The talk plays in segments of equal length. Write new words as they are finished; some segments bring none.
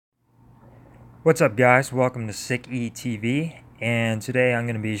What's up guys, welcome to Sick TV, and today I'm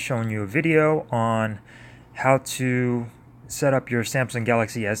going to be showing you a video on how to set up your Samsung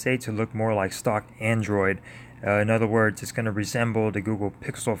Galaxy S8 to look more like stock Android. In other words, it's going to resemble the Google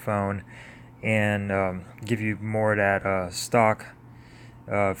Pixel phone and give you more of that stock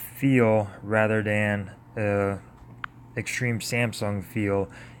feel rather than extreme Samsung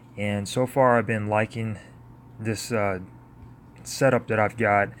feel. And so far I've been liking this setup that I've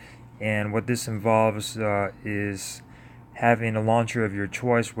got, and what this involves is having a launcher of your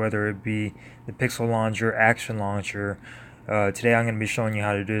choice, whether it be the Pixel Launcher, Action Launcher. Today I'm going to be showing you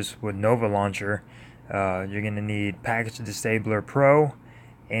how to do this with Nova Launcher. You're going to need Package Disabler Pro,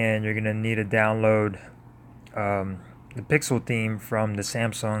 and you're going to need to download the Pixel theme from the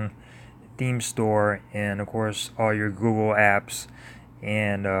Samsung theme store, and of course all your Google apps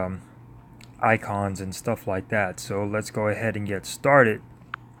and icons and stuff like that. So let's go ahead and get started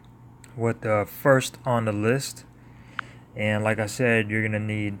with the first on the list. And like I said, you're gonna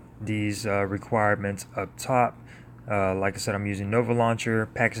need these requirements up top. Like I said, I'm using Nova Launcher,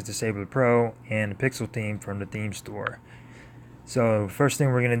 Package Disabler Pro, and the Pixel theme from the theme store. So first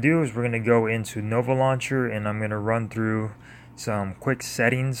thing we're gonna do is we're gonna go into Nova Launcher, and I'm gonna run through some quick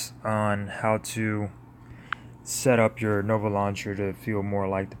settings on how to set up your Nova Launcher to feel more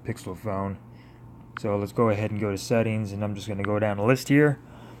like the Pixel phone. So let's go ahead and go to settings, and I'm just gonna go down the list here.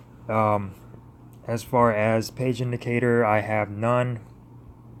 As far as page indicator, I have none.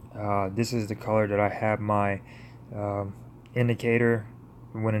 This is the color that I have my indicator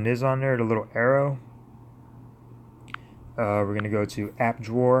when it is on there, the little arrow. We're going to go to app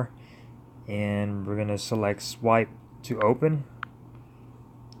drawer, and we're going to select swipe to open.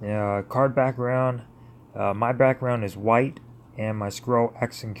 Card background, my background is white, and my scroll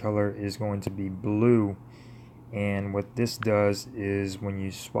accent color is going to be blue. And what this does is when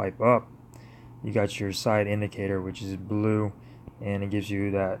you swipe up, you got your side indicator, which is blue, and it gives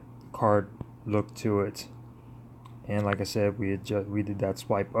you that card look to it. And like I said, we did that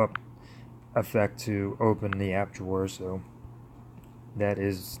swipe up effect to open the app drawer, so that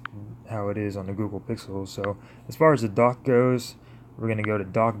is how it is on the Google Pixel. So as far as the dock goes, we're going to go to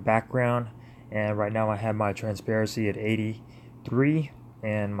dock background, and right now I have my transparency at 83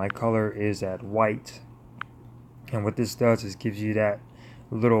 and my color is at white. And what this does is gives you that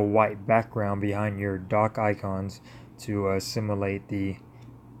little white background behind your dock icons to simulate the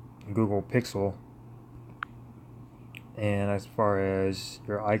Google Pixel. And as far as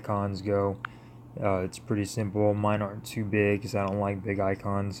your icons go, it's pretty simple. Mine aren't too big because I don't like big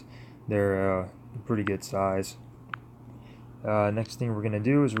icons. They're pretty good size. Next thing we're going to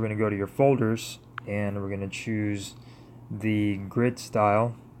do is we're going to go to your folders, and we're going to choose the grid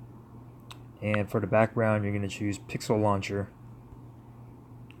style. And for the background, you're going to choose Pixel Launcher.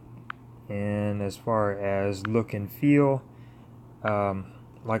 And as far as look and feel,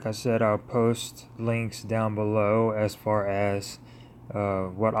 like I said, I'll post links down below as far as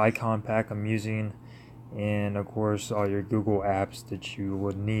what icon pack I'm using, and of course all your Google apps that you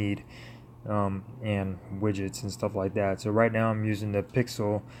would need, and widgets and stuff like that. So right now I'm using the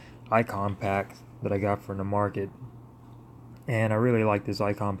Pixel icon pack that I got from the market, and I really like this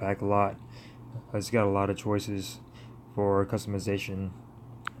icon pack a lot. It's got a lot of choices for customization.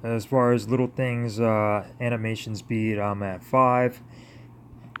 As far as little things, animation speed, I'm at 5,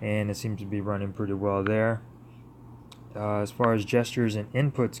 and it seems to be running pretty well there. As far as gestures and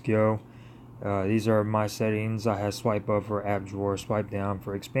inputs go, these are my settings. I have swipe up for app drawer, swipe down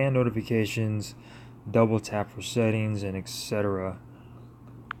for expand notifications, double tap for settings, and etc.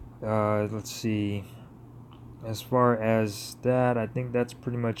 Let's see. As far as that, I think that's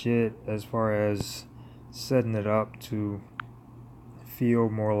pretty much it as far as setting it up to feel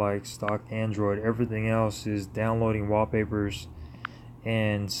more like stock Android. Everything else is downloading wallpapers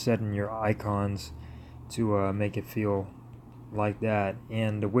and setting your icons to make it feel like that.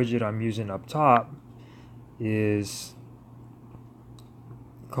 And the widget I'm using up top is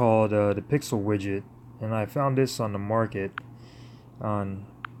called the Pixel widget, and I found this on the market on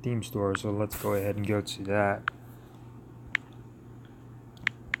theme store, so let's go ahead and go to that.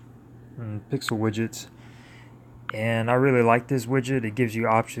 Pixel widgets, and I really like this widget. It gives you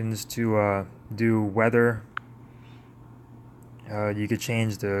options to do weather. You could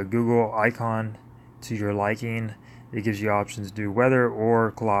change the Google icon to your liking. It gives you options to do weather or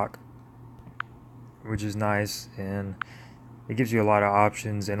clock, which is nice, and it gives you a lot of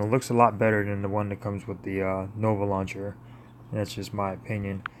options, and it looks a lot better than the one that comes with the Nova Launcher. That's just my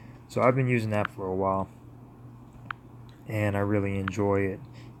opinion. So I've been using that for a while, and I really enjoy it.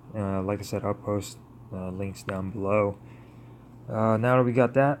 Like I said, I'll post links down below. Now that we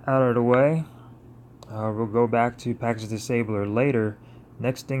got that out of the way, We'll go back to package disabler later.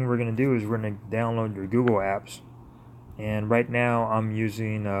 Next thing we're going to do is we're going to download your Google apps. And right now I'm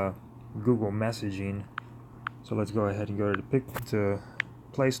using Google Messaging. So let's go ahead and go to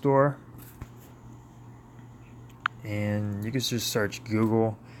Play Store. And you can just search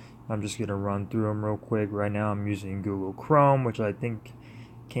Google. I'm just going to run through them real quick. Right now I'm using Google Chrome, which I think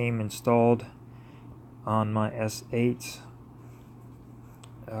came installed on my S8.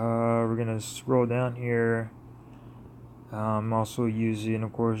 We're going to scroll down here. I'm also using,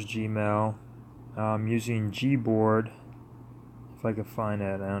 of course, Gmail. I'm using Gboard, if I can find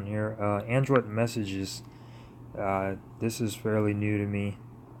that down here. Android Messages. This is fairly new to me.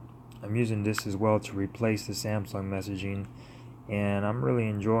 I'm using this as well to replace the Samsung messaging, and I'm really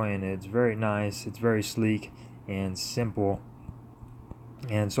enjoying it. It's very nice, it's very sleek and simple,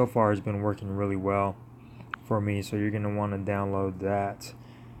 and so far it's been working really well for me. So you're going to want to download that.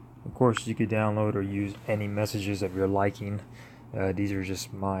 Of course, you could download or use any messages of your liking. These are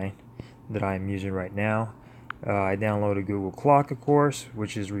just mine that I'm using right now. I downloaded Google Clock, of course,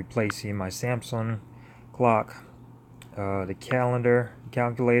 which is replacing my Samsung clock. The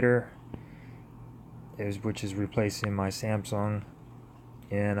calculator, which is replacing my Samsung,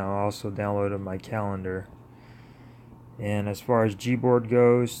 and I also downloaded my calendar. And as far as Gboard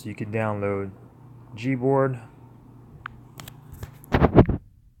goes, you can download Gboard,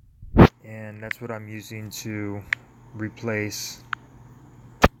 and that's what I'm using to replace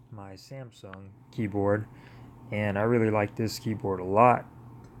my Samsung keyboard. And I really like this keyboard a lot.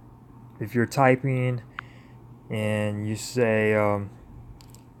 If you're typing and you say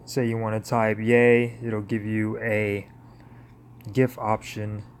you want to type yay, it'll give you a GIF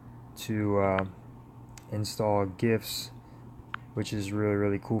option to install GIFs, which is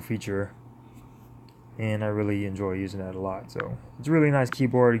really cool feature, and I really enjoy using that a lot. So it's a really nice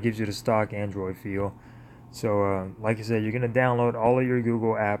keyboard. It gives you the stock Android feel. So like I said, you're going to download all of your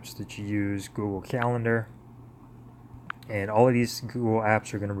Google apps that you use, Google Calendar, and all of these Google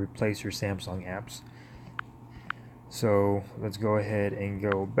apps are going to replace your Samsung apps. So let's go ahead and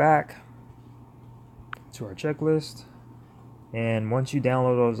go back to our checklist. And once you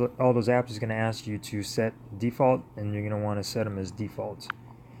download all those apps, it's going to ask you to set default, and you're going to want to set them as default.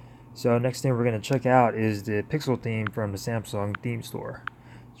 So next thing we're going to check out is the Pixel theme from the Samsung theme store.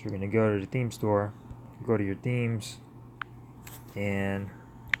 So we're going to go to the theme store, go to your themes, and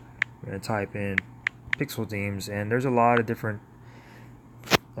we're going to type in Pixel themes. And there's a lot of different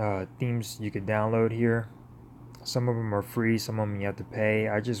themes you could download here. Some of them are free, some of them you have to pay.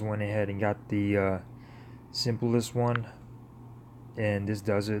 I just went ahead and got the simplest one, and this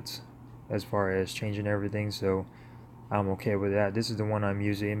does it as far as changing everything, so I'm okay with that. This is the one I'm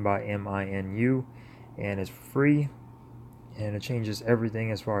using by MINU, and it's free, and it changes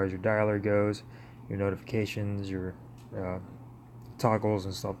everything as far as your dialer goes, your notifications, your toggles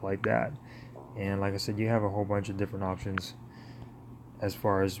and stuff like that. And like I said, you have a whole bunch of different options as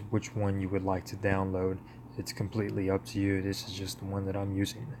far as which one you would like to download. It's completely up to you. This is just the one that I'm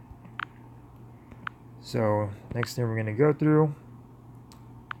using. So next thing we're going to go through,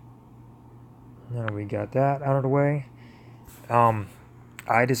 now we got that out of the way.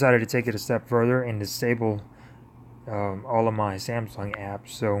 I decided to take it a step further and disable all of my Samsung apps.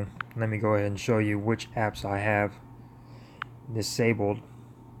 So let me go ahead and show you which apps I have disabled.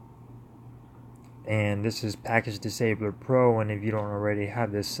 And this is Package Disabler Pro, and if you don't already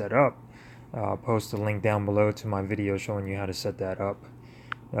have this set up, I'll post a link down below to my video showing you how to set that up,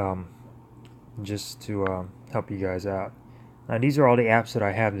 just to help you guys out. Now these are all the apps that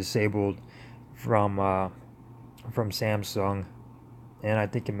I have disabled from Samsung, and I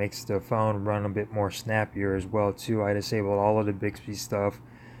think it makes the phone run a bit more snappier as well too. I disabled all of the Bixby stuff.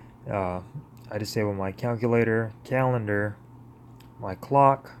 I disabled my calculator, calendar, my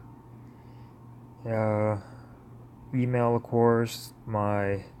clock, email, of course,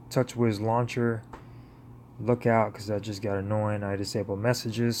 my TouchWiz launcher, Lookout, because that just got annoying. I disabled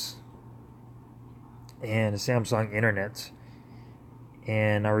messages, and the Samsung Internet.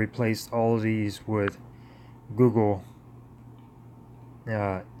 And I replaced all of these with Google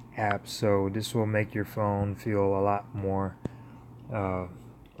apps. So this will make your phone feel a lot more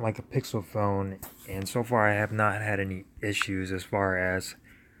like a Pixel phone. And so far I have not had any issues as far as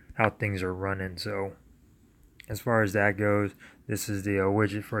how things are running. So as far as that goes, this is the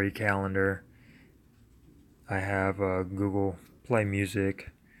widget for your calendar. I have Google Play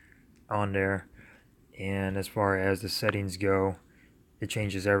Music on there, and as far as the settings go, it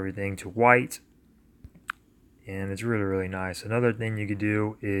changes everything to white, and it's really nice. Another thing you could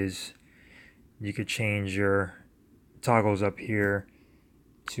do is you could change your toggles up here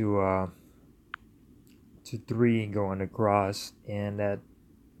to to 3 going across, and that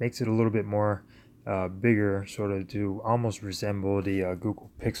makes it a little bit more bigger, sort of to almost resemble the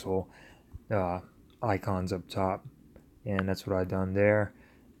Google Pixel icons up top. And that's what I done there.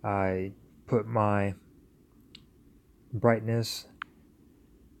 I put my brightness,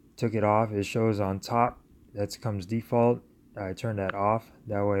 took it off. It shows on top, that comes default. I turned that off.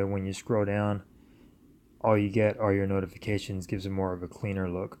 That way when you scroll down, all you get are your notifications. Gives it more of a cleaner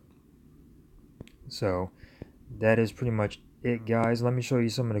look. So that is pretty much it, guys. Let me show you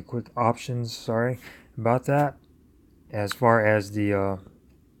some of the quick options. Sorry about that. As far as the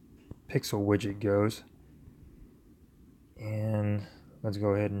pixel widget goes, and let's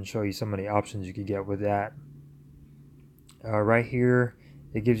go ahead and show you some of the options you could get with that. Right here,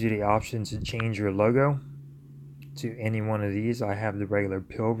 it gives you the option to change your logo to any one of these. I have the regular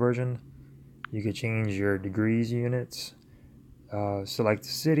pill version. You could change your degrees units, select the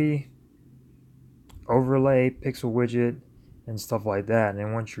city, overlay, pixel widget, and stuff like that. And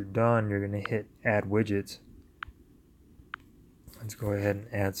then once you're done, you're going to hit add widgets. Let's go ahead and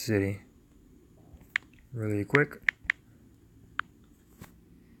add city really quick.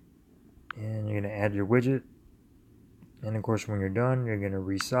 And you're going to add your widget. And of course, when you're done, you're going to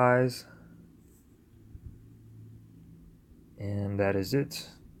resize. And that is it.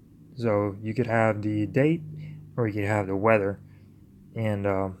 So you could have the date, or you could have the weather. And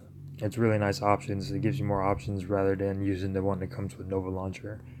it's really nice options. It gives you more options rather than using the one that comes with Nova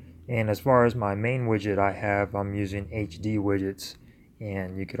Launcher. And as far as my main widget I'm using HD widgets,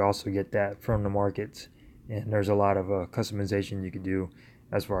 and you could also get that from the market. And there's a lot of customization you could do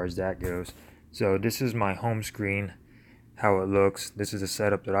as far as that goes. So this is my home screen, how it looks. This is the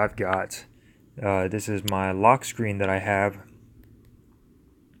setup that I've got. This is my lock screen that I have,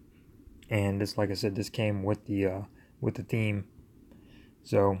 and this, like I said, this came with the theme.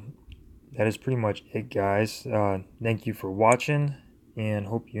 So that is pretty much it, guys. Thank you for watching, and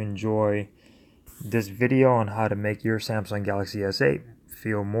hope you enjoy this video on how to make your Samsung Galaxy S8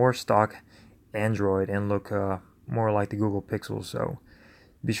 feel more stock Android and look more like the Google Pixel. So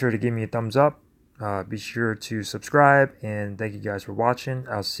be sure to give me a thumbs up. Be sure to subscribe, and thank you guys for watching.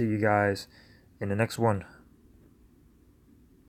 I'll see you guys in the next one.